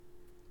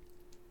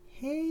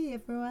Hey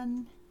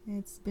everyone,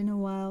 it's been a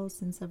while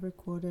since I've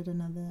recorded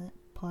another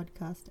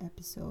podcast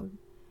episode.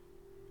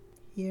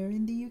 Here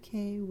in the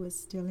UK, we're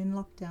still in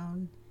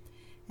lockdown,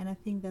 and I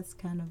think that's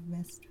kind of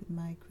messed with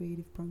my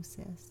creative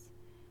process.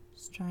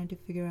 Just trying to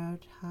figure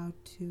out how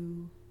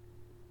to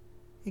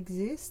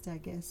exist, I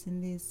guess,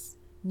 in these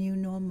new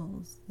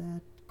normals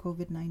that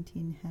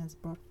COVID-19 has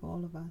brought for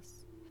all of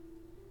us.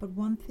 But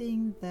one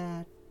thing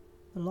that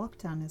the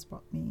lockdown has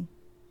brought me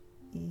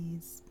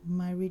is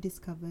my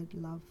rediscovered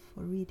love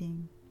for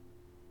reading.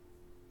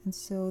 And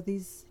so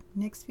these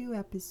next few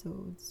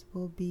episodes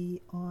will be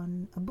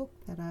on a book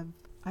that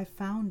I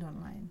found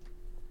online.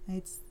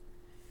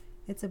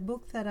 It's a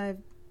book that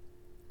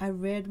I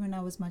read when I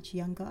was much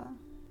younger,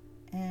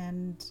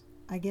 and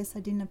I guess I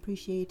didn't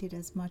appreciate it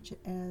as much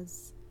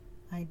as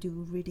I do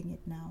reading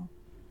it now.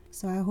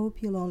 So I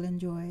hope you'll all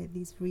enjoy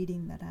this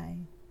reading that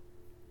I'm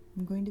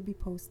going to be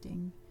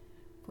posting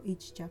for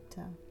each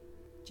chapter.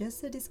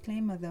 Just a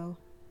disclaimer though,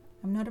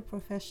 I'm not a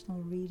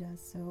professional reader,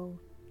 so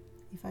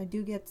if I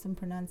do get some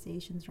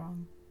pronunciations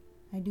wrong,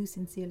 I do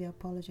sincerely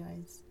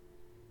apologize,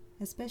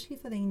 especially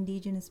for the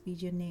indigenous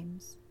Fijian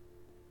names.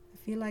 I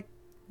feel like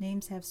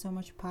names have so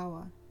much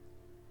power,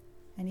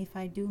 and if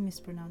I do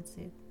mispronounce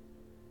it,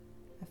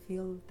 I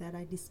feel that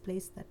I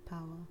displace that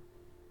power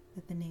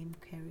that the name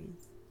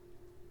carries.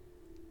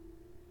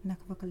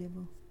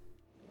 Nakavakalevo.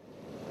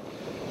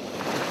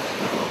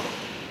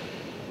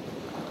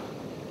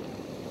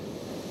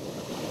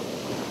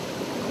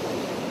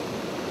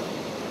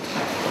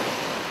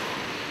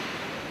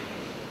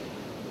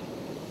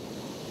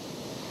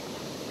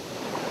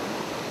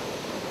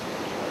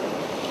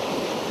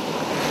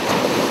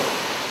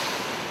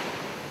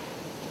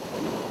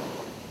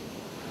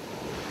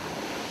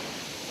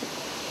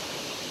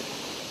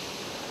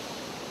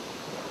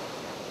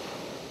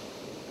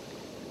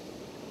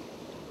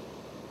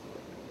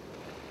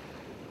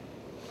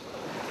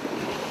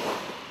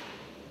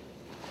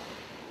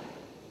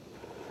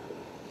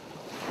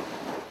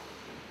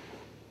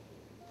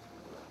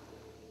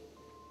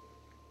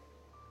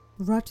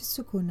 Ratu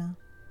Sukuna,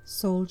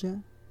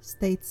 Soldier,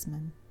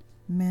 Statesman,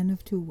 Man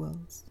of Two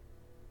Worlds,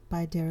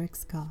 by Derek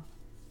Scar.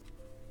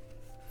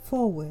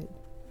 Forward.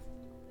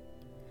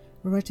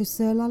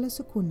 Ratusela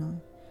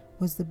Sukuna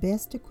was the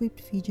best equipped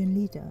Fijian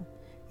leader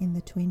in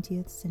the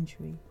 20th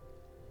century.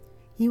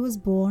 He was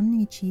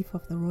born a chief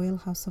of the royal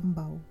house of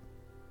Mbau.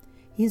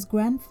 His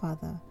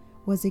grandfather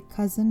was a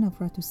cousin of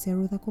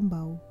Ratuseru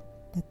Thakumbau,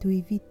 the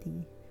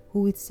Tuiviti,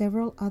 who with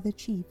several other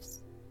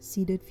chiefs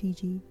ceded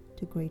Fiji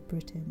to Great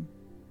Britain.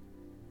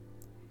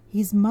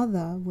 His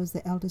mother was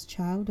the eldest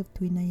child of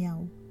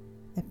Tuinayau,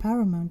 the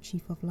paramount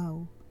chief of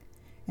Lau,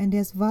 and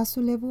as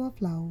Vasulevu of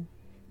Lau,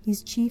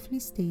 his chiefly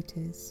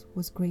status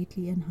was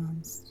greatly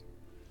enhanced.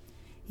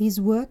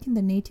 His work in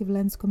the Native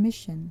Lands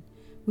Commission,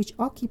 which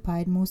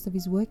occupied most of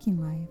his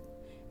working life,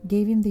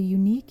 gave him the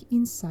unique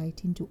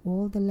insight into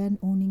all the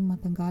land-owning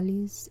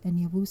Matangalis and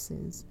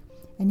Yavusas,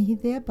 and he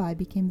thereby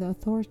became the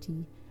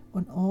authority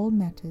on all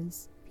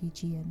matters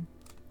Fijian.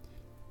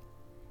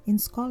 In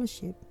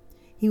scholarship,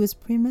 he was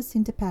primus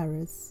inter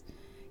pares.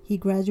 He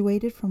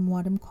graduated from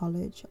Wadham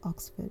College,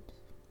 Oxford,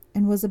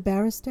 and was a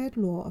barrister at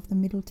law of the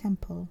Middle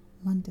Temple,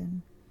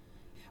 London,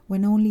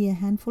 when only a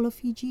handful of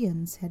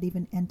Fijians had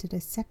even entered a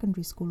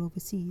secondary school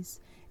overseas,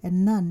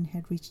 and none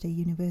had reached a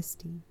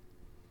university.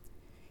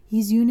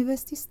 His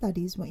university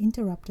studies were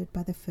interrupted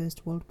by the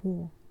First World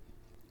War,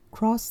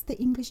 crossed the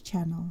English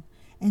Channel,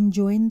 and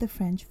joined the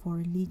French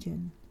Foreign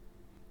Legion.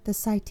 The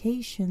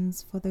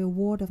citations for the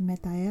award of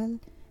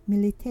Médaille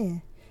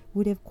Militaire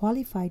would have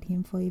qualified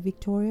him for a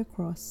Victoria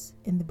Cross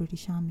in the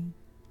British Army,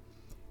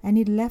 and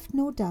it left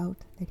no doubt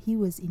that he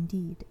was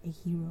indeed a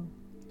hero.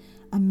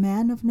 A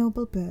man of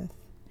noble birth,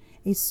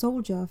 a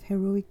soldier of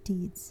heroic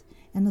deeds,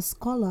 and a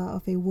scholar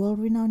of a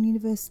world-renowned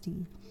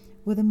university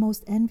were the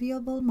most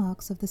enviable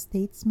marks of the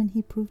statesman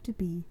he proved to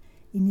be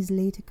in his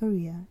later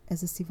career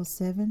as a civil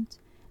servant,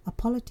 a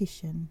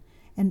politician,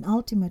 and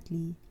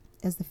ultimately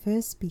as the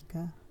first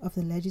Speaker of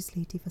the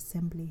Legislative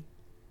Assembly.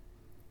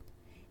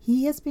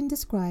 He has been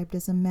described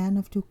as a man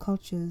of two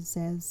cultures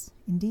as,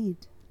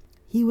 indeed,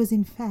 he was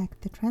in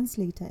fact the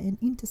translator and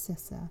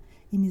intercessor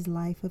in his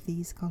life of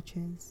these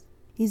cultures.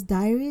 His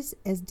diaries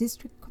as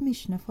District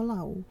Commissioner for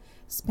Lau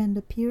spanned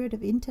a period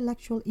of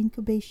intellectual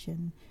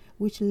incubation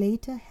which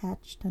later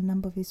hatched a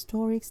number of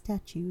historic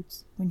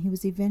statutes when he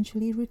was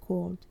eventually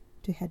recalled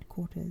to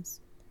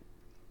headquarters.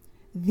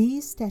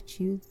 These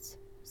statutes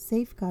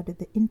safeguarded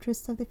the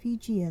interests of the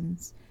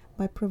Fijians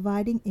by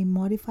providing a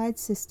modified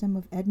system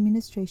of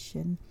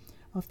administration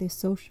of their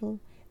social,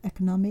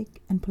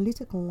 economic, and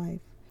political life,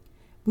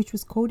 which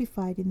was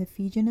codified in the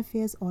Fijian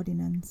Affairs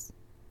Ordinance,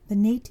 the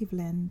Native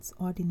Lands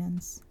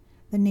Ordinance,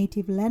 the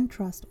Native Land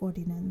Trust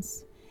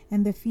Ordinance,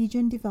 and the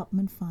Fijian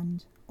Development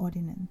Fund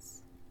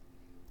Ordinance.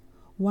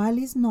 While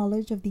his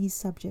knowledge of these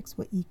subjects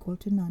were equal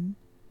to none,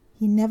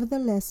 he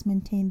nevertheless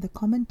maintained the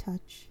common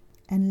touch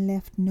and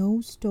left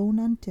no stone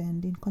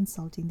unturned in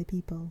consulting the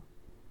people.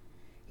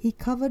 He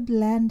covered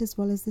land as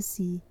well as the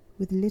sea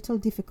with little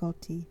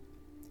difficulty.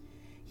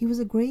 He was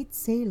a great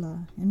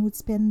sailor and would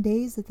spend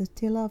days at the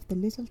tiller of the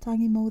little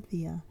Tangi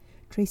Maudhia,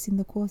 tracing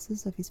the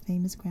courses of his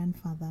famous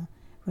grandfather,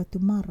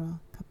 Ratumara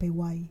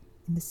Kapewai,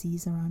 in the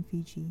seas around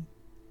Fiji.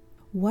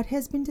 What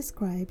has been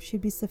described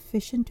should be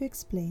sufficient to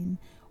explain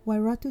why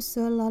Ratu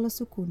Sir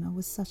Lalasukuna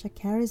was such a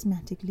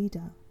charismatic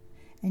leader,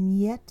 and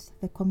yet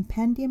the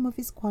compendium of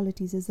his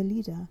qualities as a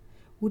leader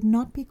would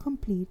not be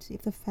complete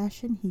if the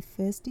fashion he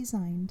first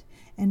designed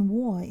and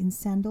wore in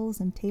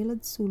sandals and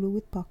tailored sulu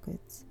with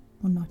pockets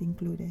were not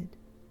included.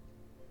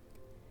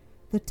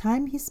 The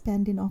time he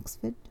spent in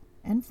Oxford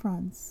and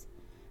France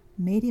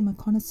made him a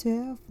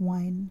connoisseur of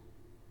wine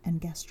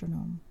and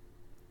gastronome.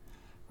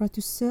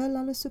 Ratu Sir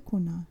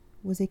Lalasukuna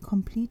was a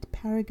complete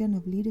paragon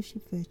of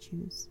leadership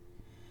virtues.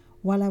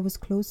 While I was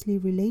closely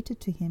related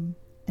to him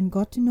and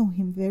got to know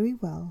him very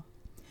well,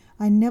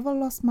 I never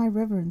lost my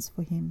reverence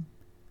for him.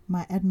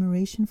 My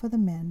admiration for the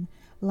man,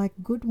 like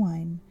good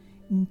wine,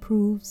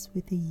 improves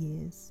with the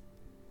years.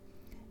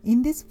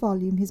 In this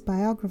volume, his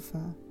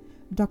biographer,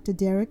 Dr.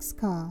 Derek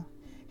Scarr,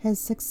 has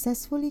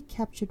successfully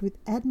captured with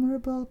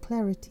admirable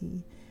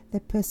clarity the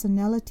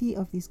personality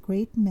of this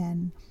great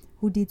man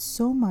who did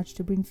so much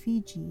to bring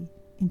Fiji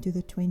into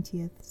the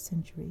 20th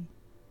century.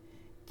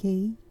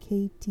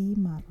 K.T.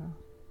 Mara,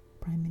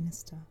 Prime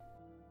Minister.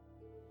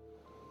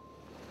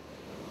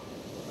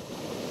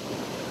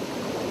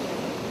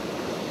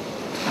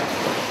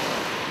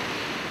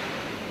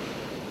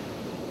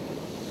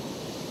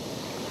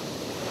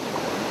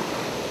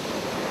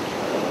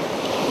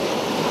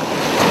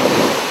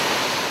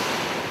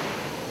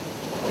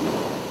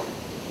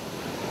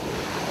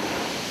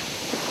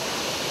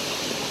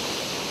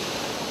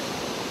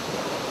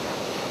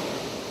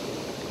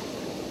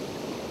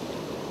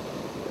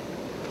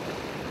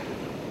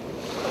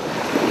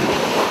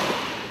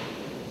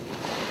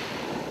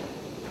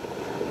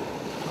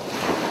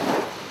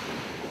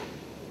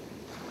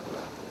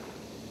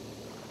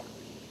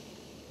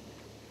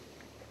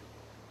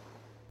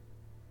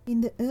 In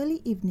the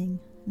early evening,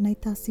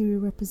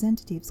 Ngāi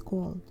representatives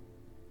called,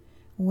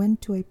 went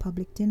to a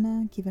public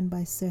dinner given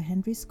by Sir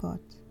Henry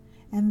Scott,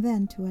 and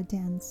then to a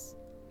dance.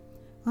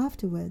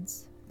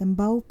 Afterwards, the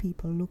Mbau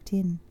people looked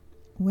in,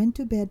 went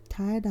to bed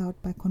tired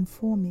out by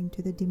conforming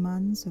to the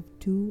demands of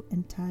two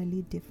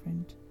entirely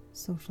different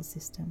social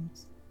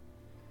systems.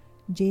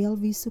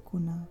 JLV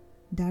Sukuna,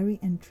 Diary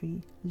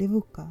Entry,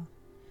 Levuka,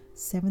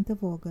 7th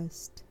of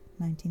August,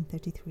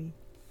 1933.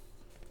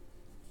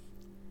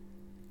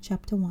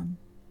 Chapter 1.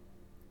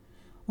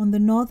 On the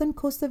northern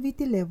coast of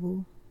Viti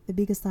Levu, the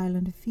biggest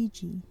island of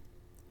Fiji,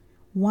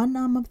 one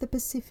arm of the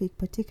Pacific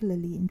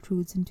particularly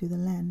intrudes into the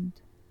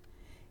land.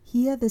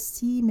 Here the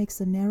sea makes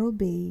a narrow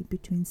bay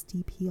between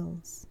steep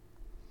hills.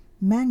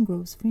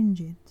 Mangroves fringe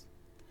it.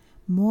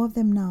 More of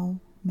them now,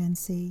 men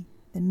say,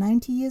 than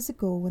 90 years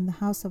ago when the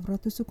house of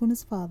Ratu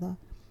Sukuna's father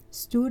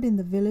stood in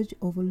the village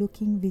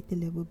overlooking Viti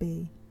Levu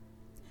Bay.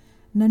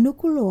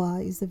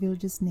 Nanukuloa is the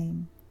village's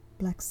name,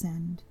 black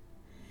sand,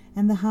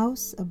 and the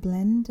house, a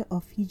blend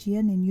of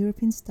Fijian and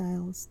European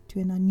styles to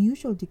an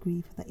unusual degree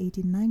for the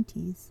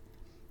 1890s,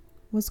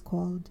 was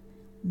called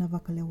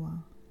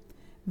Navakalewa,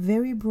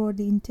 very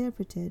broadly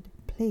interpreted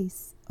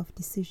place of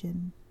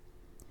decision.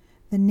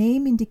 The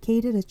name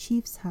indicated a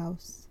chief's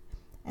house,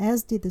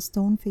 as did the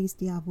stone-faced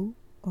yavu,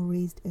 or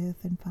raised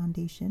earthen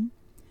foundation,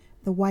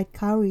 the white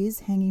kauris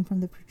hanging from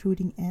the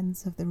protruding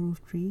ends of the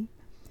roof tree,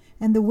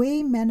 and the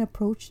way men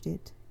approached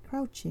it,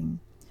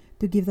 crouching,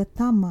 to give the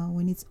tama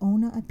when its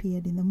owner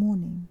appeared in the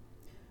morning.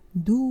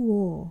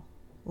 Du-o,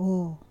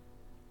 o.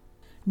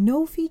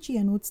 No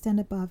Fijian would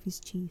stand above his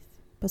chief,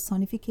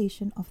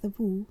 personification of the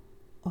Vu,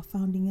 or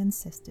founding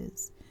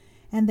ancestors,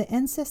 and the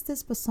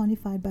ancestors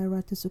personified by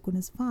Ratu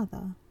Sukuna's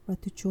father,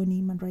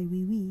 Ratuchoni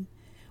Mandraiwiwi,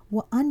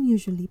 were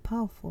unusually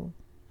powerful.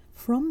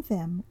 From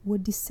them were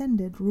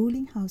descended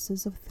ruling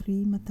houses of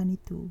three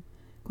Matanitu,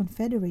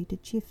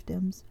 confederated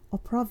chiefdoms, or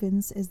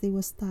province as they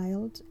were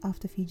styled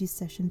after Fiji's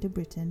cession to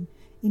Britain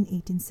in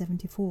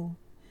 1874,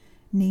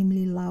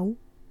 namely Lau,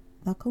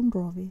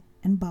 Thakondrove,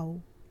 and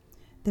Bau,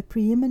 the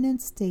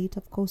preeminent state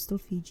of coastal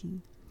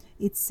Fiji,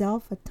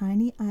 itself a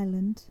tiny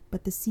island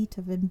but the seat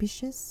of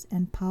ambitious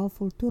and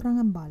powerful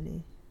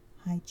Turangambale,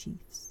 high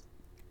chiefs.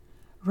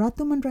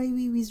 Ratu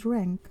Mandraiwiwi's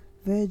rank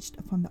verged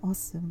upon the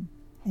awesome,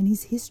 and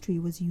his history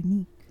was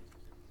unique.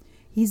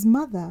 His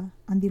mother,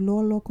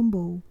 Andilor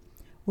Lokumbo,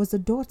 was the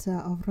daughter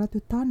of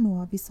Ratu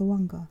Tanoa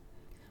Visawanga,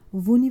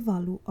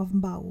 Vunivalu of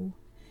Mbau,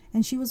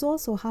 and she was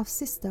also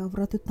half-sister of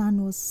Ratu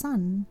Tanoa's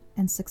son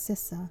and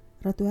successor,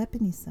 Ratu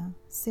Epinisa,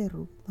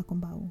 Seru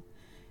Lakombau,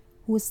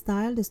 who was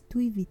styled as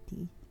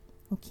Tuiviti,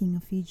 or King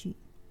of Fiji.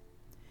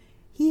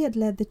 He had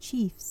led the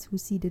chiefs who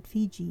ceded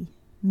Fiji,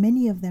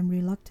 many of them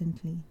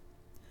reluctantly.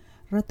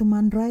 Ratu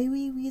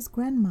Mandraiwiwi's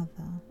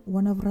grandmother,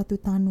 one of Ratu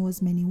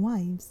Tanoa's many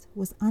wives,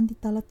 was Andi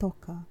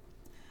Talatoka,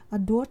 a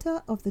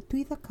daughter of the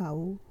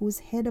Tuithakau, who was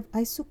head of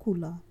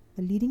Aisukula,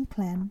 the leading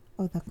clan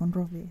of the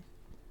Kondrove.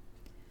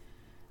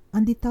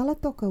 Andi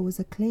Talatoka was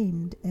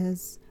acclaimed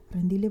as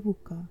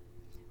Rendilevuka,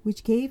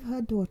 which gave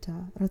her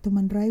daughter, Ratu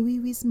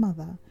Mandraiwiwi's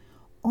mother,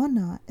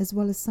 honor as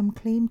well as some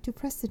claim to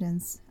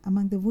precedence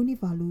among the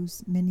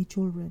Vunivalu's many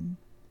children.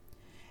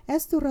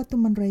 As to Ratu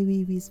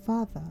Manraiwiwi's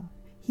father,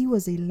 he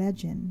was a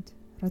legend.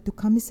 Ratu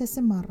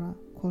Kamisesemara,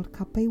 called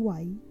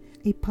Kapaiwai,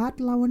 a part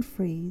Lauan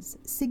phrase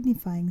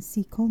signifying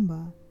sea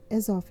comba,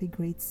 as of a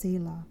great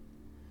sailor.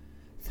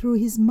 Through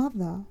his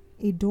mother,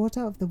 a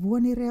daughter of the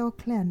Vuanireo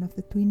clan of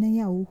the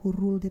Tuinayau who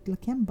ruled at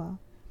Lakemba,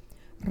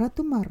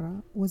 Ratu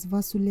Mara was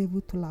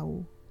Vasulevu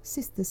Tulau,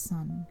 sister's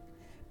son,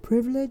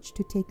 privileged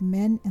to take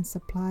men and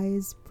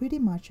supplies pretty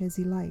much as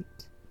he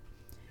liked.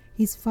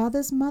 His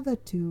father's mother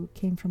too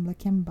came from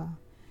Lakemba,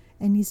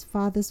 and his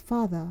father's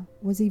father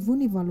was a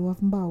Vunivalu of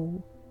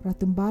Mbau,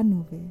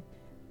 Ratumbanuve,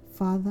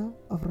 father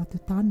of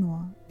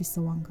Ratutanua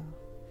Visawanga.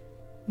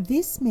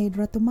 This made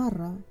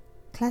Ratumara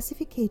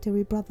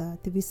classificatory brother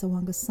to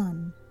Visawanga's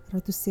son,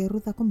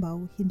 Ratuseru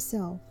Thakumbau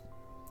himself.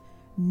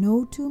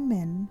 No two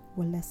men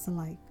were less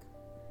alike.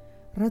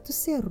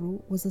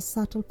 Ratuseru was a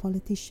subtle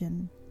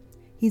politician.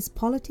 His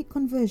politic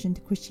conversion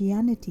to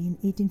Christianity in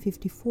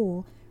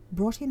 1854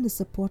 brought him the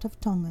support of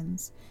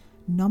Tongans,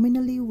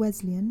 nominally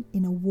Wesleyan,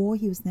 in a war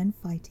he was then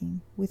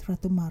fighting with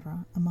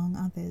Ratumara, among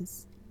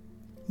others.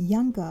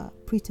 Younger,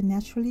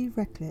 preternaturally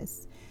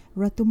reckless,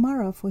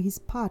 Ratumara for his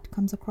part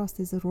comes across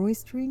as a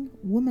roistering,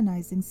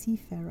 womanizing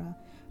seafarer,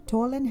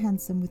 tall and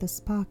handsome with a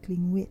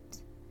sparkling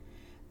wit.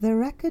 The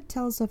record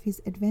tells of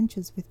his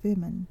adventures with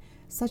women,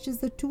 such as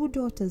the two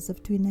daughters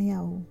of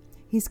Tuinayau,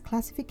 his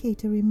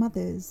classificatory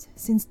mothers,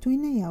 since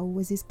Tuinayau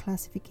was his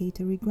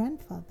classificatory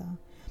grandfather,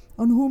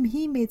 on whom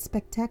he made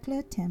spectacular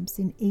attempts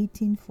in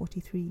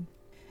 1843.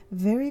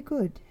 Very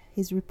good,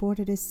 is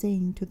reported as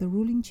saying to the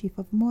ruling chief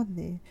of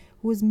Morde,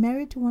 who was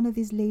married to one of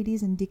these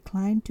ladies and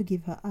declined to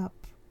give her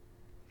up.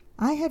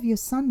 I have your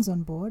sons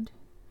on board.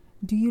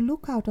 Do you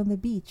look out on the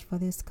beach for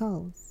their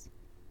skulls?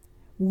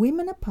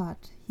 Women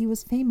apart, he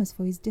was famous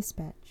for his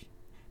dispatch.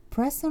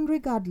 Press and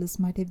regardless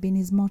might have been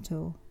his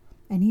motto,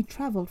 and he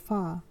travelled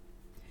far.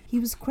 He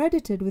was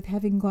credited with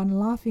having gone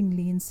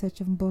laughingly in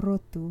search of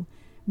Mborotu,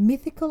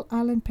 mythical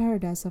island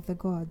paradise of the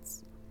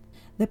gods.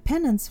 The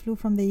pennants flew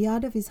from the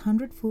yard of his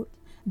 100-foot,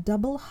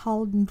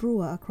 double-hulled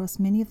Ndrua across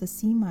many of the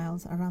sea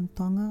miles around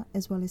Tonga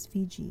as well as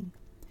Fiji.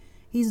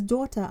 His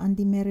daughter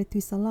Andimere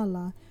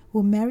Tuisalala,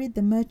 who married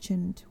the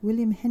merchant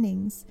William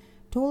Hennings,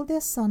 told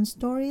their son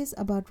stories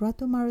about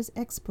Ratumara's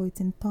exploits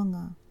in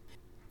Tonga,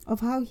 of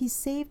how he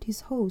saved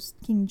his host,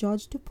 King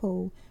George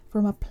Tupou,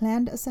 from a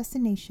planned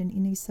assassination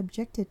in a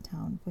subjected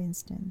town, for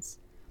instance.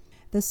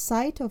 The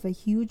sight of a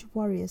huge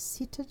warrior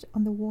seated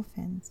on the wharf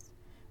ends,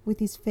 with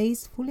his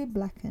face fully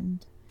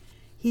blackened,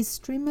 his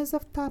streamers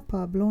of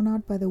tapa blown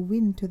out by the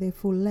wind to their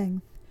full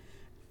length,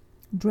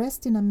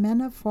 dressed in a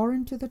manner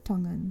foreign to the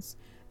Tongans,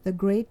 the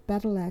great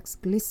battle-axe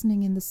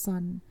glistening in the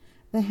sun,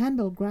 the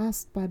handle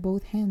grasped by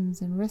both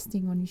hands and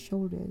resting on his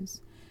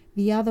shoulders,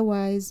 the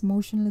otherwise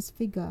motionless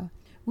figure,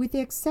 with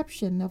the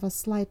exception of a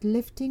slight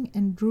lifting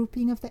and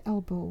drooping of the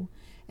elbow,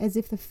 as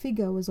if the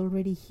figure was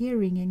already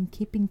hearing and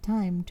keeping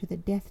time to the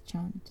death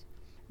chant.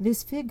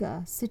 This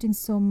figure, sitting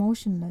so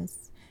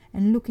motionless,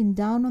 and looking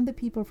down on the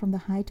people from the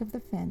height of the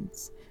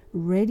fence,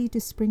 ready to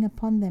spring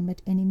upon them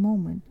at any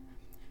moment,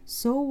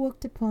 so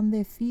worked upon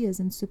their fears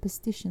and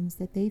superstitions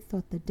that they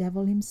thought the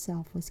devil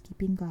himself was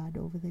keeping guard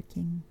over the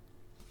king.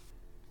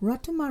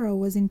 Ratumara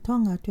was in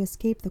Tonga to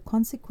escape the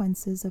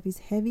consequences of his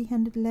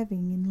heavy-handed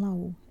levying in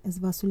Lau as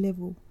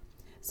Vasulevu,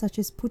 such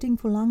as putting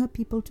Fulanga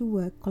people to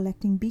work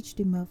collecting beach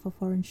timber for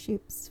foreign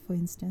ships, for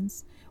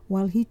instance,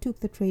 while he took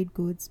the trade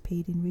goods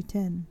paid in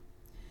return.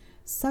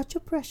 Such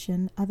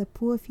oppression are the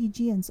poor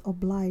Fijians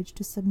obliged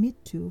to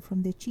submit to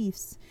from their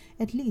chiefs,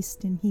 at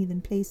least in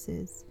heathen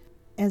places,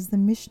 as the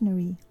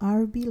missionary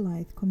R.B.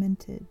 Lythe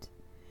commented.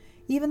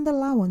 Even the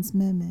Lauans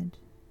murmured,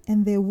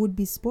 and their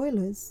would-be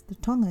spoilers, the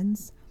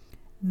Tongans,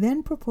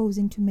 then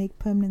proposing to make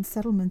permanent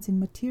settlements in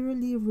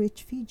materially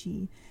rich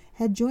Fiji,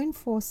 had joined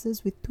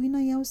forces with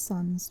Tuinayau's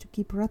sons to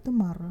keep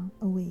Ratumara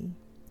away.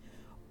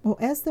 Or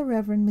as the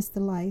Reverend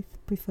Mr. Lythe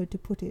preferred to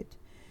put it,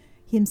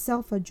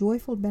 himself a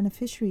joyful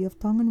beneficiary of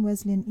Tongan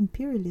Wesleyan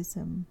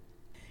imperialism,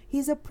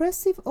 his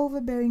oppressive,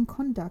 overbearing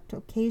conduct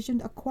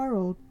occasioned a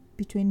quarrel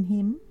between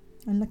him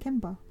and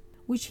Lakemba,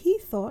 which he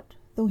thought,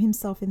 though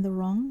himself in the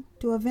wrong,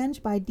 to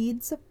avenge by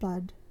deeds of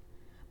blood.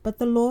 But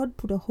the Lord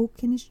put a hook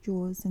in his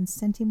jaws and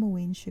sent him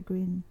away in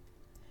chagrin.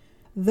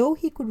 Though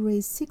he could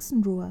raise 6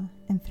 Ndrua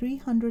and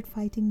 300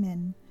 fighting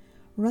men,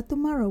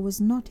 Ratumara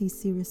was not a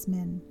serious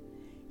man.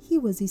 He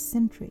was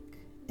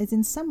eccentric, as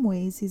in some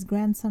ways his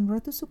grandson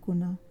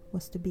Ratusukuna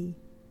was to be.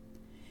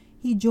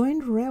 He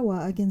joined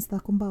Rewa against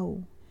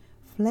Thakumbau,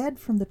 fled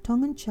from the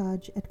Tongan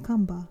charge at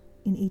Kamba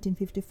in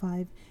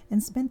 1855,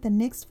 and spent the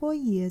next 4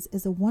 years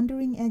as a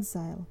wandering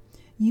exile,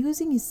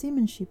 using his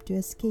seamanship to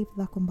escape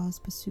Thakumbau's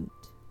pursuit.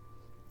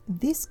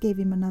 This gave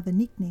him another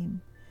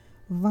nickname,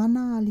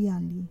 Vana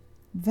Aliali,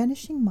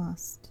 vanishing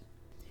mast.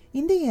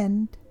 In the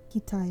end, he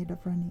tired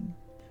of running.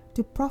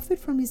 To profit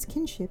from his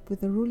kinship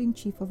with the ruling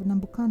chief of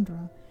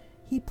Nambukandra,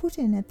 he put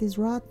in at this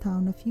Ra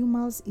town a few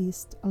miles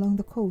east along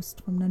the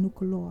coast from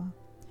Nanukuloa.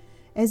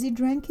 As he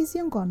drank his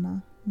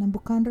yangona,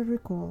 Nambukandra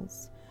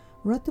recalls,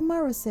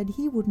 Ratumara said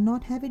he would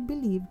not have it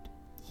believed.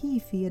 He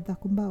feared the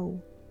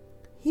Kumbau.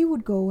 He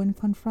would go and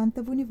confront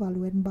the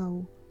Vunivalu at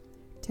Mbau.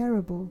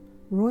 Terrible,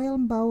 royal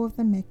Mbau of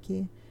the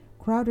Meke,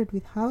 crowded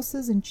with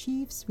houses and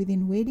chiefs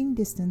within wading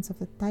distance of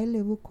the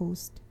Tai-Levu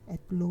coast at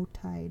low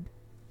tide.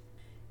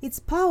 Its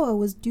power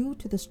was due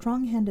to the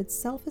strong-handed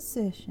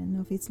self-assertion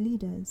of its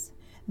leaders,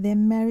 their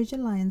marriage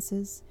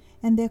alliances,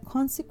 and their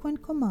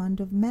consequent command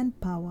of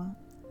manpower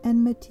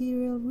and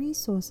material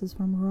resources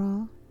from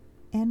Ra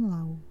and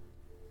Lau.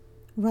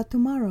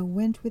 Ratumara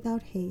went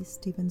without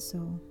haste, even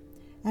so.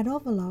 At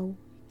Ovalau,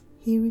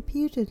 he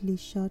reputedly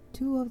shot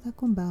 2 of the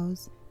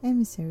Kumbau's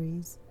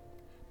emissaries,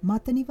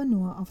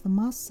 Matanivanua of the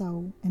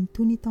Masau and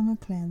Tunitonga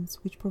clans,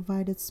 which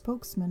provided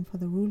spokesmen for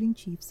the ruling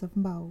chiefs of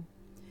Mbau.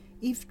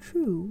 If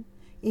true,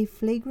 a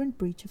flagrant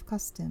breach of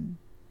custom.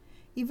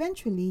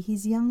 Eventually,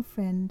 his young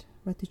friend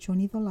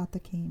Ratuchoni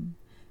Dholata came,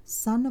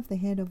 son of the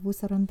head of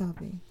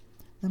Vusarandave,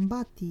 the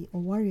Mbati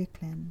or warrior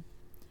clan,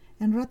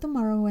 and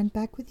Ratumara went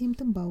back with him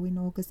to Mbau in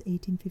August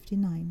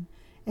 1859,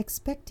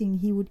 expecting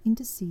he would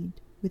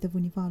intercede with the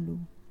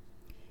Vunivalu.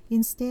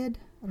 Instead,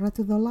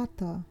 Ratu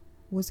Dholata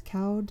was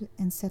cowed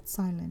and sat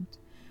silent,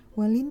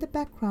 while in the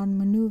background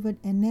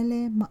maneuvered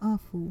Enele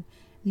Maafu,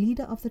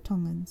 leader of the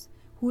Tongans,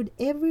 who had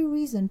every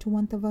reason to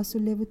want the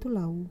Vasulevu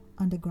Tulau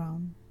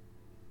underground.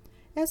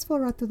 As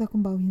for Ratu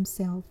Dakumbau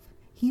himself,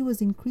 he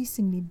was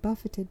increasingly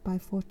buffeted by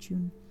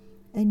fortune,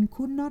 and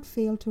could not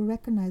fail to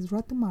recognize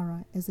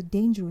Ratumara as a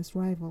dangerous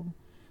rival,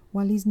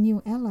 while his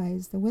new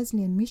allies, the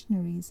Wesleyan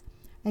missionaries,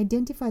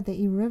 identified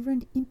the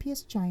irreverent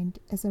impious giant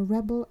as a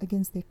rebel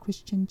against their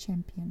Christian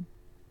champion.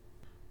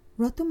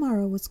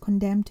 Ratumara was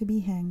condemned to be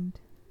hanged.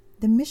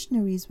 The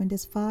missionaries went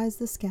as far as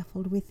the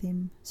scaffold with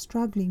him,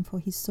 struggling for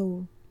his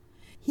soul.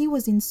 He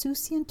was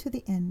insouciant to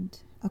the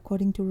end,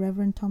 according to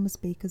Reverend Thomas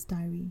Baker's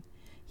diary.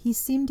 He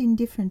seemed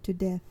indifferent to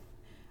death,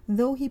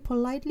 though he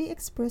politely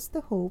expressed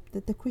the hope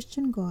that the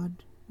Christian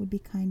God would be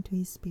kind to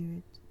his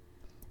spirit.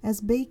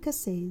 As Baker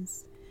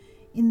says,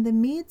 in the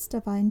midst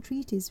of our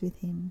entreaties with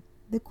him,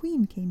 the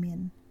queen came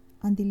in,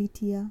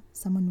 Andilitia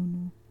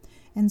Samanunu,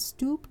 and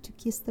stooped to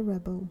kiss the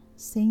rebel,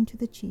 saying to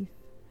the chief,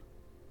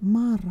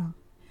 "Mara,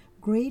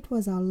 great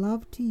was our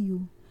love to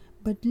you,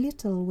 but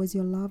little was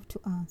your love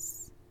to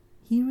us."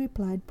 He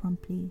replied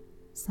promptly,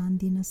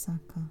 "Sandina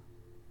Saka."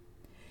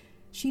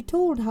 She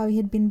told how he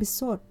had been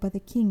besought by the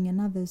king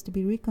and others to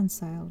be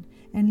reconciled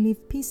and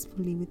live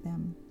peacefully with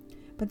them,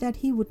 but that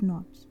he would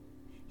not.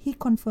 He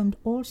confirmed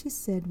all she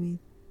said with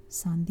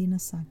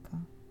 "Sandina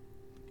Saka."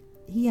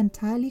 He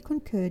entirely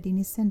concurred in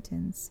his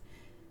sentence,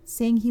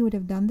 saying he would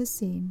have done the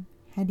same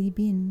had he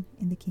been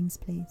in the king's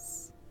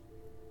place.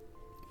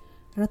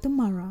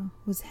 Ratumara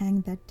was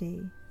hanged that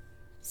day,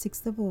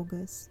 6th of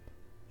August,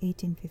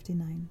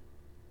 1859.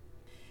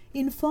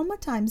 In former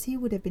times he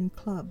would have been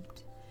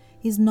clubbed.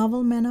 His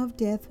novel manner of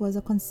death was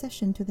a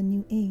concession to the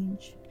new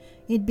age,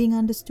 it being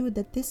understood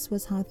that this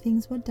was how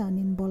things were done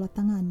in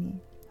Bolatangani,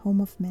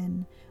 home of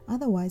men,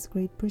 otherwise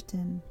Great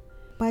Britain.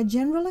 By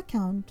general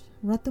account,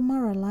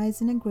 Ratumara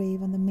lies in a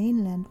grave on the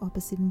mainland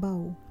opposite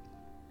Mbau,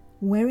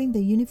 wearing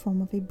the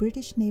uniform of a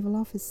British naval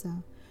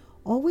officer,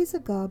 always a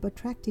garb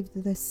attractive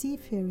to the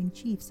seafaring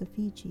chiefs of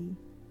Fiji.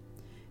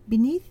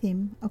 Beneath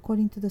him,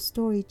 according to the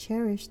story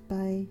cherished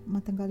by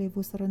Matangale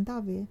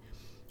Vusarandave,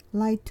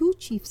 lie 2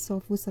 chiefs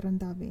of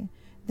Vusarandave,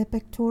 the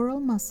pectoral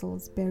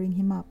muscles bearing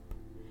him up.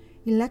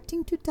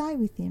 Electing to die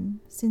with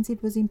him, since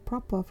it was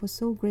improper for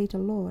so great a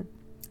lord,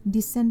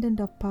 descendant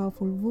of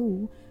powerful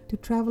Vu, to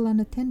travel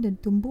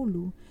unattended to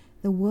Mbulu,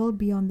 the world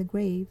beyond the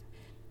grave,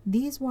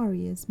 these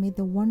warriors made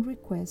the one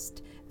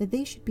request that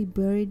they should be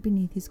buried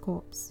beneath his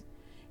corpse.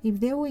 If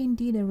there were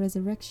indeed a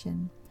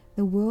resurrection,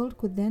 the world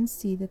could then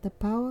see that the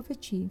power of a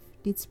chief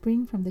did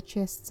spring from the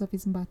chests of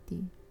his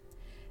Mbati.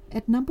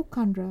 At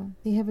Nambukandra,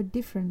 they have a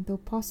different, though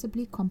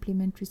possibly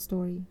complementary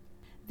story.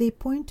 They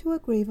point to a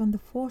grave on the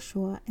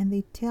foreshore and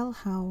they tell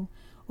how,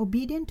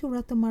 obedient to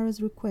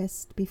Ratumara's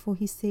request before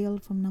he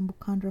sailed from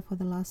Nambukandra for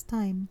the last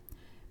time,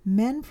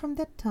 men from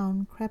that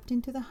town crept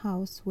into the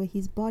house where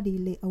his body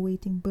lay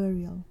awaiting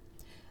burial,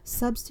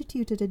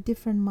 substituted a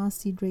different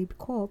Masi-draped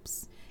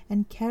corpse,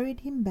 and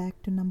carried him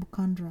back to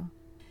Nambukandra.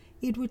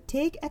 It would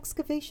take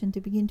excavation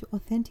to begin to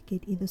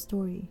authenticate either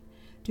story,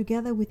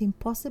 together with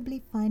impossibly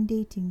fine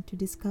dating to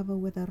discover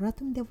whether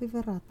Ratum de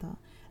Viverata,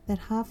 that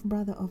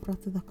half-brother of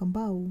Ratu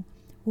Dakambau,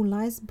 who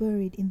lies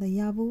buried in the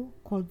Yavu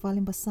called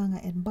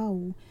Valimbasanga at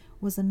Mbau,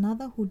 was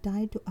another who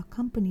died to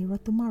accompany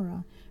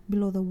Ratumara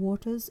below the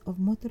waters of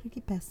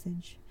Motoriki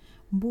Passage,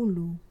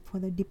 Mbulu, for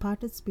the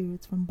departed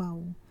spirits from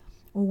Mbau,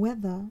 or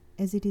whether,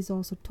 as it is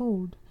also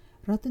told,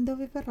 Ratunda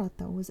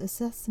Viverata was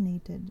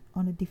assassinated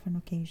on a different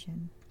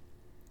occasion.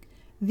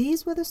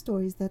 These were the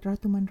stories that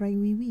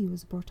Ratumandrai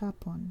was brought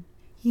up on.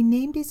 He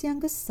named his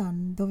youngest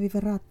son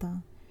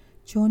Doviverata,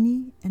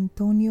 Choni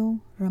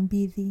Antonio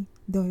Rambidi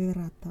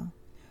Doviverata,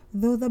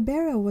 though the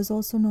bearer was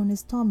also known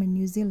as Tom in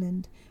New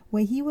Zealand,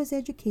 where he was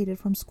educated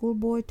from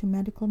schoolboy to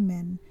medical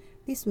man.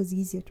 This was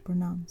easier to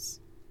pronounce.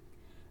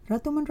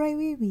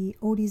 Ratumandrai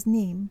owed his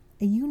name,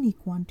 a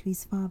unique one, to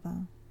his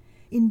father.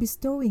 In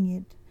bestowing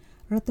it,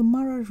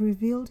 Ratumara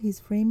revealed his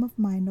frame of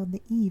mind on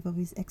the eve of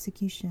his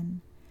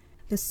execution.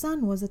 The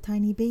son was a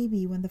tiny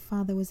baby when the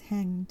father was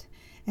hanged,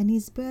 and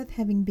his birth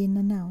having been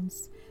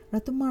announced,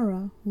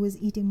 Ratumara, who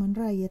was eating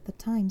mandrai at the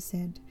time,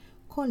 said,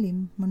 "Call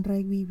him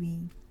Mandrai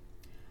Wiwi."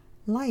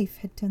 Life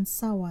had turned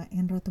sour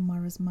in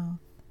Ratumara's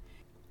mouth.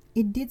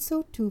 It did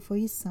so too for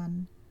his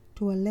son,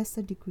 to a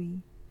lesser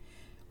degree.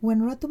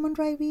 When Ratu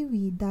Mandrai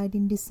Wiwi died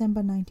in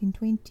December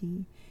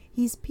 1920,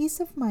 his peace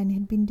of mind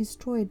had been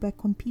destroyed by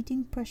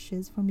competing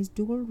pressures from his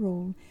dual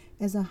role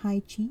as a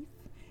high chief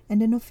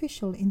and an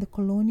official in the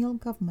colonial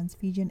government's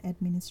Fijian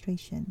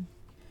administration.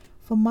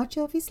 For much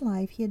of his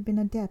life he had been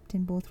adept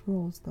in both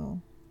roles,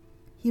 though.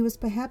 He was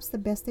perhaps the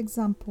best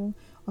example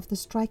of the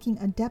striking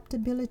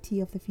adaptability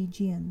of the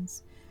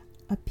Fijians,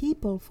 a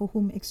people for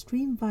whom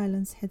extreme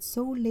violence had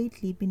so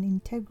lately been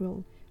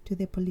integral to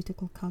their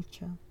political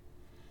culture.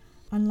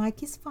 Unlike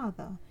his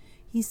father,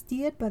 he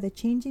steered by the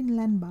changing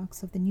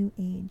landmarks of the new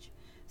age,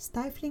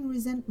 stifling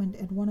resentment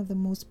at one of the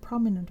most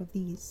prominent of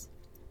these,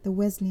 the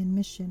Wesleyan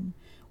mission,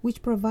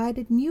 which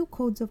provided new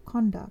codes of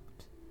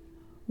conduct.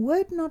 Were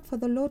it not for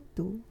the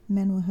lotu,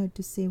 men were heard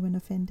to say when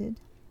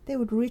offended, they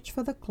would reach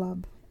for the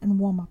club and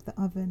warm up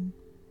the oven.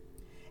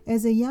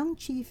 As a young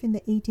chief in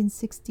the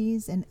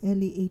 1860s and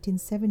early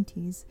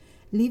 1870s,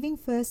 living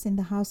first in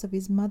the house of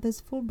his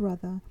mother's full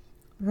brother,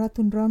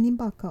 Ratu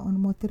Raunimbaka on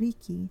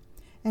Moturiki,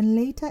 and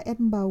later at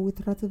Mbau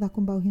with Ratu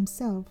Thakumbau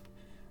himself,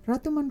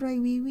 Ratu Mandrai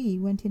Wiwi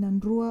went in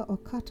Andrua or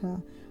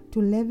Kata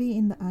to levy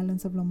in the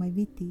islands of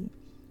Lomaiviti,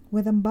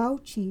 where the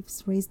Mbau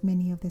chiefs raised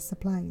many of their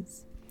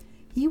supplies.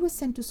 He was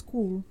sent to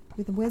school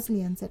with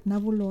Wesleyans at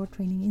Navu Law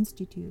Training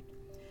Institute,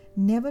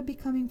 never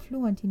becoming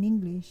fluent in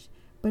English,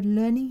 but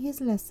learning his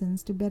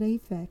lessons to better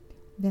effect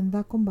than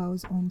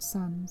Thakumbau's own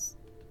sons.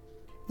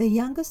 The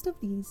youngest of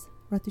these,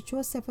 Ratu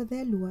Chua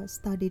Sefa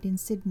studied in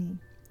Sydney.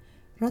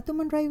 Ratu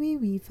Mandrai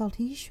Wiwi felt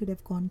he should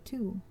have gone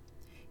too.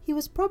 He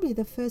was probably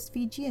the first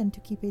Fijian to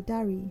keep a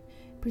diary,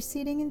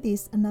 preceding in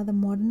this another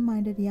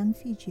modern-minded young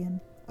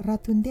Fijian,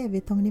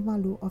 Ratundeve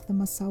Tongnivalu of the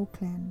Masau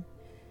clan.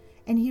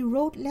 And he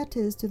wrote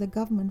letters to the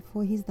government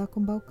for his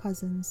Thakumbau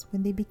cousins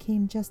when they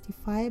became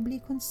justifiably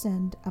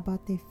concerned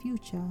about their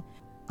future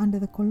under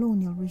the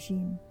colonial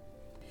regime.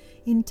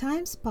 In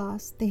times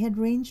past, they had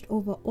ranged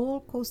over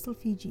all coastal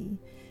Fiji,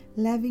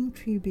 levying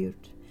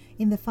tribute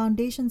in the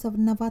foundations of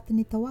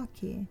Navatani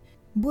Tawake,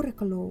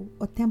 Burekalo,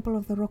 or Temple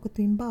of the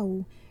Rokotu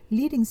Mbau,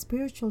 leading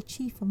spiritual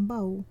chief of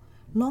Mbau,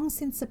 long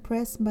since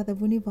suppressed by the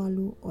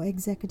Vunivalu or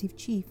executive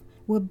chief,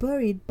 were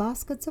buried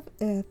baskets of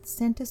earth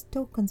sent as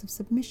tokens of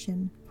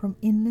submission from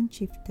inland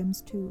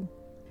chiefdoms too.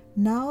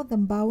 Now the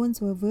Mbauans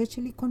were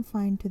virtually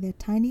confined to their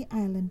tiny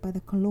island by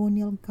the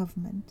colonial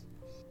government.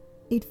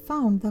 It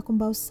found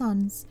Thakumbau's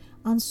sons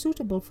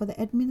unsuitable for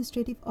the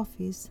administrative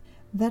office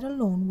that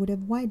alone would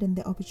have widened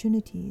their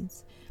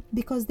opportunities,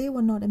 because they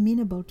were not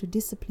amenable to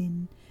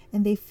discipline,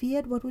 and they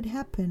feared what would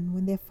happen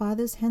when their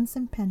father's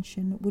handsome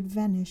pension would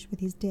vanish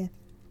with his death.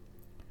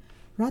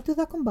 Ratu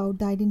Thakumbau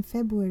died in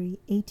February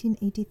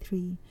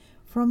 1883,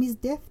 from his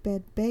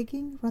deathbed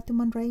begging Ratu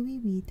Mandrai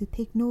Wiwi to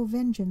take no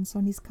vengeance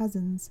on his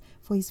cousins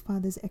for his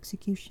father's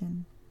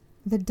execution.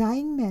 The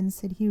dying man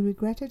said he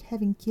regretted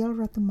having killed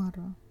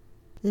Ratumara.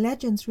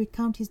 Legends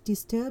recount his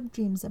disturbed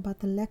dreams about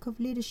the lack of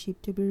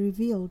leadership to be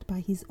revealed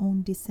by his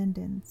own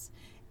descendants,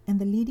 and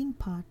the leading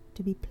part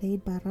to be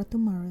played by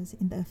Ratumaras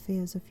in the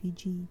affairs of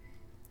Fiji.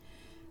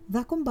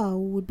 Thakumbau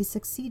would be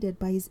succeeded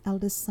by his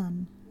eldest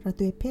son,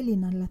 Ratu Epeli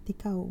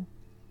Nalatikau.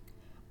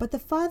 But the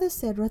father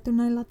said Ratu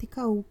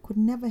Nalatikau could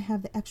never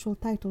have the actual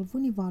title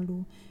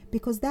Vunivalu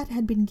because that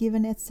had been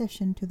given at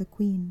session to the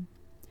queen.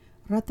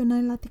 Ratu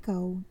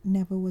Nalatikau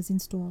never was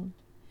installed.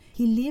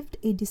 He lived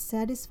a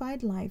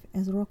dissatisfied life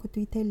as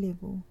Rokotu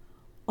Levu,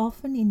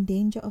 often in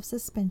danger of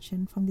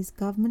suspension from this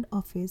government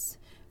office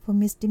for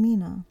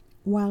misdemeanor,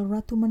 while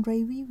Ratu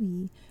Mandrai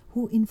Wiwi,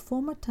 who in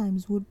former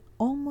times would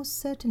almost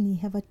certainly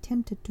have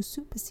attempted to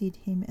supersede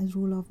him as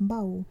ruler of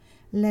Mbau,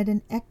 led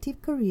an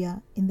active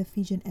career in the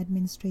Fijian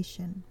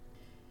administration.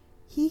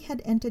 He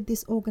had entered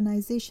this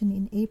organization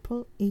in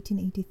April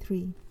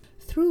 1883.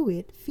 Through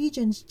it,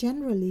 Fijians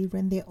generally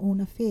ran their own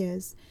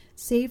affairs,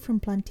 saved from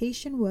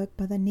plantation work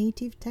by the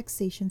native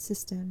taxation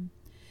system.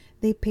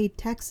 They paid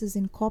taxes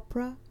in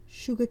copra,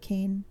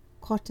 sugarcane,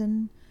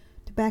 cotton,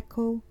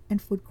 tobacco,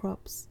 and food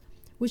crops,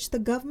 which the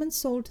government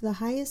sold to the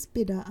highest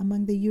bidder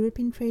among the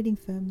European trading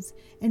firms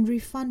and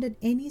refunded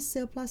any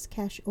surplus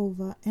cash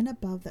over and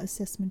above the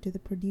assessment to the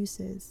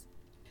producers.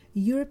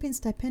 European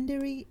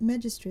stipendiary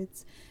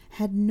magistrates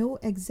had no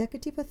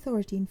executive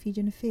authority in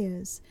Fijian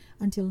affairs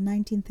until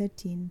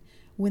 1913,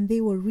 when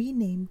they were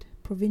renamed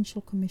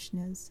provincial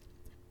commissioners.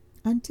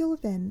 Until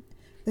then,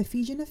 the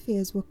Fijian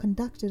affairs were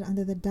conducted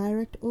under the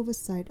direct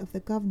oversight of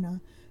the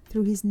governor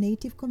through his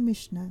native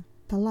commissioner,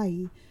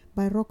 Talai,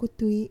 by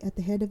Rokutui at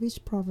the head of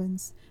each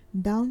province,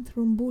 down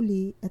through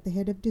Mbuli at the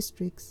head of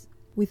districts,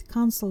 with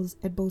councils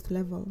at both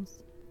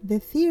levels. The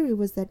theory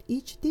was that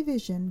each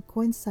division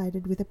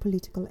coincided with a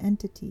political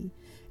entity,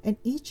 and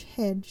each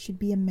head should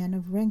be a man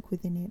of rank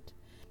within it,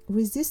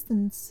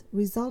 resistance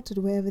resulted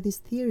wherever this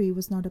theory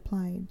was not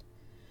applied.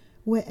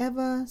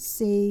 Wherever,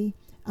 say,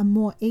 a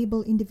more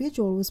able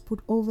individual was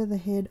put over the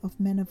head of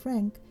men of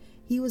rank,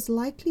 he was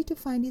likely to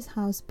find his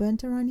house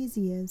burnt around his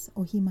ears,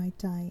 or he might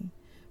die.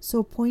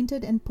 So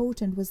pointed and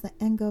potent was the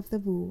anger of the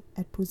Vu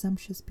at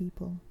presumptuous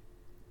people.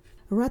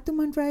 Ratu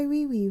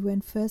Mandraiwiwi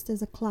went first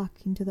as a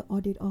clerk into the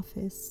audit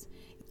office.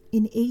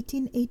 In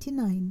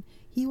 1889,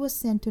 he was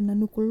sent to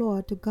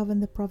Nanukuloa to govern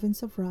the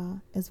province of Ra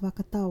as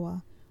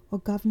Vakatawa, or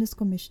Governor's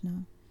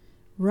Commissioner,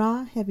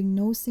 Ra having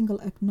no single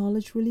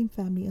acknowledged ruling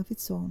family of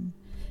its own,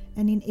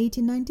 and in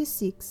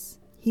 1896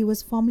 he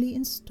was formally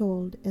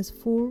installed as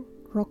full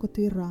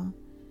Rokotui Ra,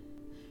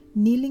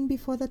 kneeling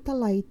before the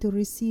Talai to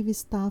receive his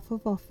staff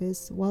of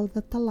office while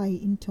the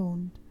Talai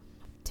intoned,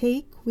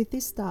 "Take with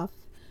this staff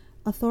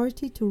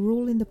authority to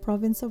rule in the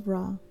province of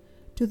Ra.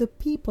 To the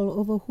people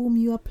over whom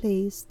you are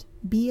placed,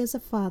 be as a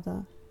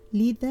father.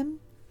 Lead them,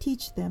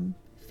 teach them,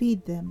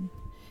 feed them.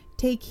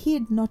 Take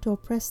heed not to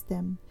oppress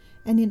them,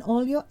 and in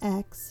all your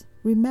acts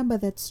remember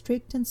that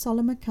strict and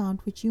solemn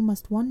account which you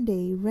must one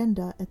day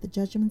render at the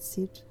judgment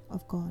seat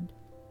of God."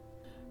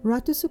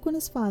 Ratu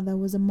Sukuna's father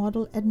was a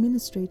model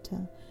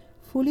administrator,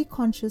 fully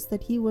conscious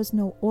that he was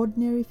no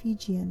ordinary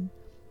Fijian,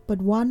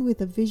 but one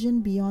with a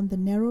vision beyond the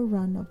narrow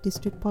run of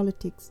district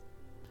politics.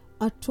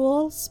 A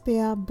tall,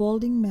 spare,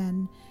 balding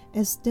man,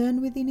 as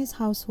stern within his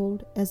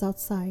household as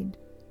outside.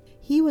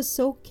 He was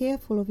so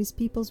careful of his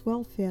people's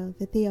welfare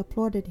that they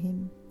applauded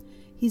him.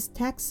 His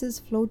taxes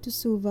flowed to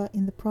Suva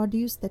in the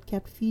produce that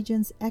kept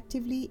Fijians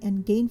actively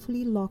and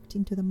gainfully locked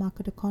into the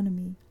market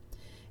economy.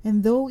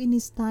 And though in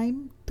his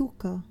time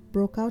Tuka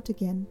broke out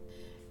again,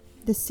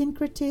 the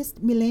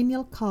syncretist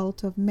millennial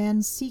cult of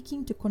man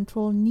seeking to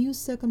control new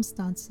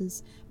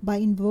circumstances by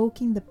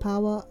invoking the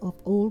power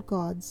of old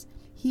gods,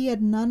 he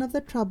had none of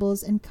the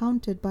troubles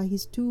encountered by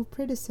his two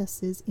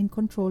predecessors in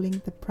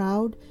controlling the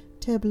proud,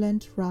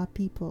 turbulent Ra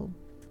people.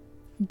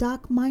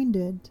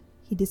 Dark-minded,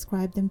 he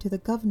described them to the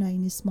governor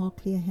in his small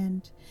clear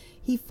hand.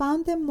 He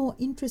found them more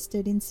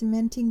interested in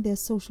cementing their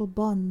social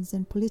bonds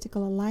and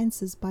political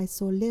alliances by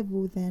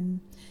solevu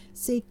than,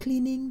 say,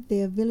 cleaning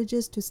their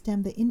villages to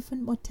stem the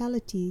infant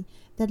mortality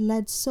that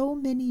led so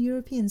many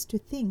Europeans to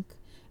think,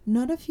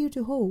 not a few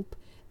to hope,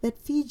 that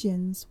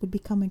Fijians would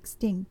become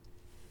extinct.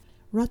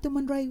 Ratu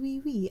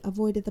Mandraiwiwi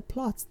avoided the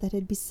plots that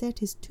had beset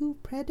his two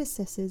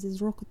predecessors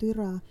as Rokotui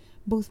Ra,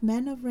 both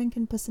men of rank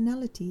and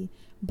personality,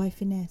 by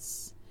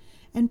finesse,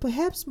 and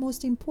perhaps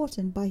most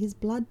important by his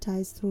blood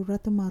ties through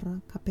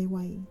Ratumara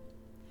Kapewai.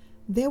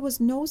 There was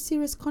no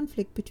serious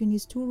conflict between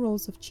his two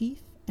roles of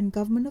chief and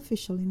government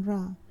official in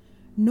Ra,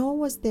 nor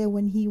was there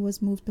when he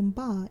was moved to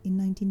Mba in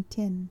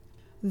 1910,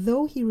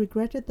 though he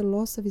regretted the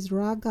loss of his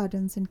Ra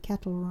gardens and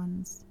cattle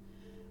runs.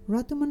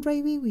 Ratu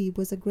Mandraiwiwi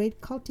was a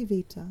great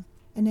cultivator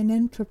and an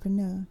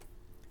entrepreneur.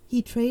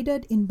 He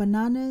traded in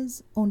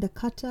bananas, owned a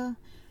kata,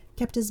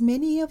 kept as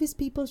many of his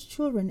people's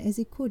children as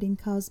he could in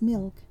cow's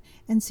milk,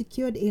 and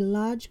secured a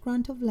large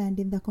grant of land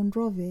in the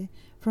Kondrove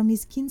from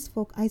his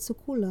kinsfolk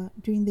Aisukula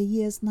during the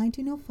years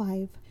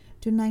 1905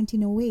 to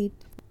 1908,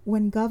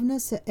 when Governor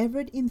Sir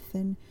Everett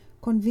Inthan,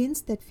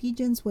 convinced that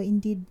Fijians were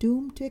indeed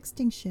doomed to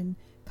extinction,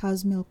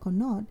 cow's milk or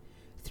not,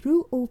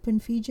 threw open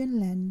Fijian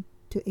land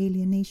to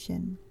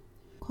alienation.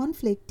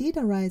 Conflict did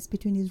arise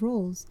between his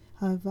roles,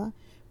 however,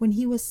 when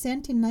he was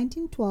sent in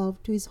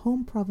 1912 to his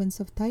home province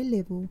of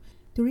Tailevu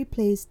to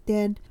replace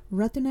dead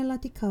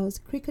Ratunelatikau's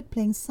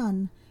cricket-playing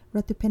son,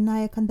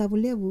 Ratupenaya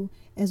Kandavulevu,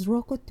 as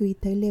Rokotui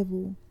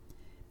Tailevu.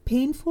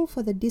 Painful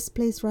for the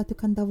displaced Ratu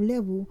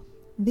Kandavulevu,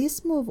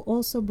 this move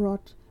also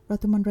brought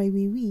Ratu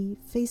Mandraiwiwi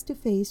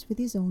face-to-face with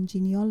his own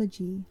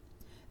genealogy.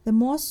 The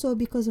more so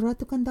because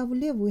Ratu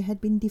Kandavulevu had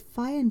been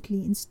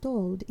defiantly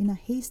installed in a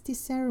hasty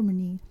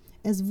ceremony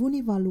as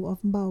Vunivalu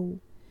of Mbau.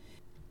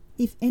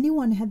 If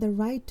anyone had the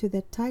right to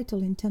that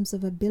title in terms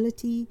of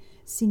ability,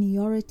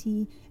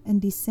 seniority,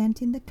 and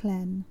descent in the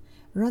clan,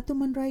 Ratu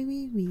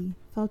Mandraiwiwi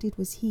felt it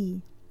was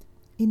he.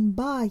 In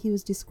Mba he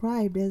was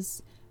described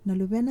as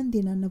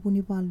Naluvenandina na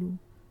Vunivalu,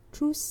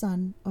 true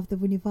son of the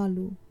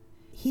Vunivalu.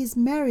 His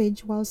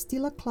marriage, while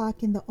still a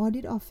clerk in the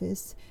audit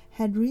office,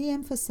 had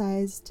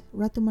re-emphasized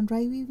Ratu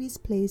Mandraiwiwi's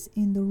place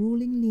in the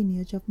ruling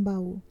lineage of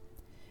Mbau.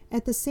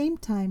 At the same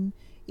time,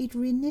 it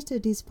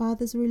reknitted his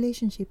father's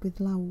relationship with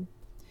Lau.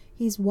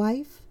 His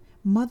wife,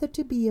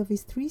 mother-to-be of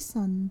his 3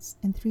 sons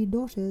and 3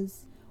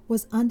 daughters,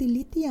 was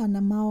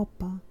Andilitiana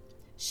Maopa.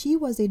 She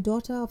was a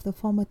daughter of the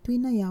former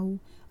Tuinayau,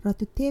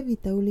 Ratu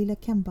Tevita Ulila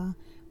Kemba,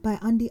 by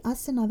Andi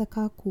Asenada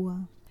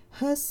Kakua,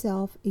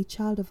 herself a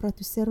child of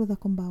Ratu Sero da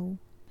Kombau.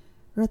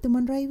 Ratu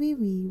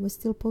Mandraiwiwi was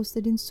still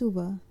posted in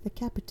Suva, the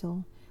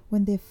capital,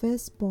 when their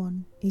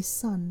firstborn, a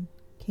son,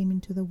 came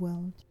into the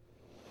world.